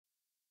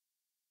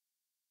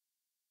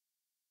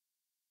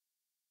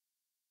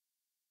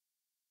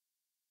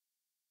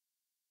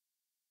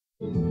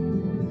You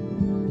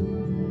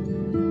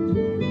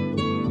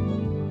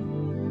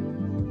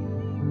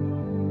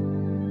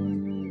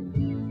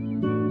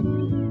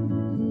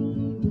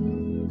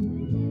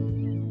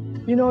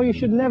know, you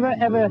should never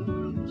ever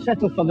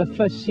settle for the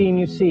first scene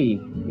you see.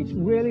 It's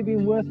really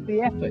been worth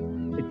the effort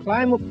to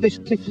climb up this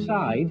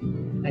cliffside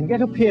and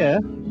get up here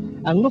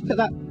and look at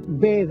that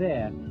bay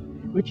there,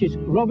 which is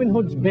Robin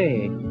Hood's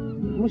Bay. It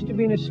must have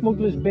been a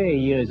smuggler's bay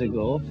years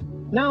ago.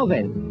 Now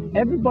then,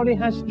 everybody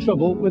has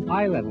trouble with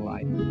eye level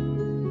line.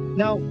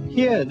 Now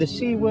here the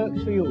sea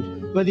works for you.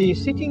 Whether you're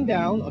sitting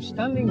down or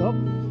standing up,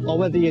 or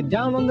whether you're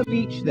down on the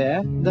beach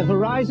there, the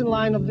horizon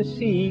line of the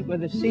sea, where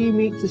the sea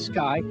meets the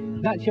sky,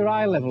 that's your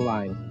eye level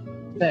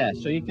line. There,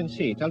 so you can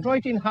see it. I'll draw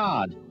it in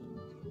hard.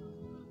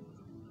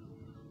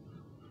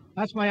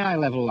 That's my eye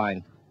level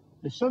line.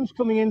 The sun's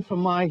coming in from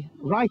my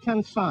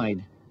right-hand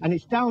side, and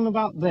it's down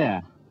about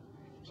there.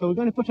 So we're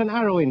going to put an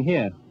arrow in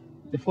here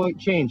before it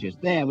changes.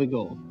 There we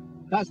go.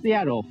 That's the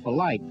arrow for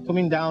light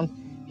coming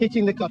down,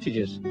 hitting the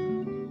cottages.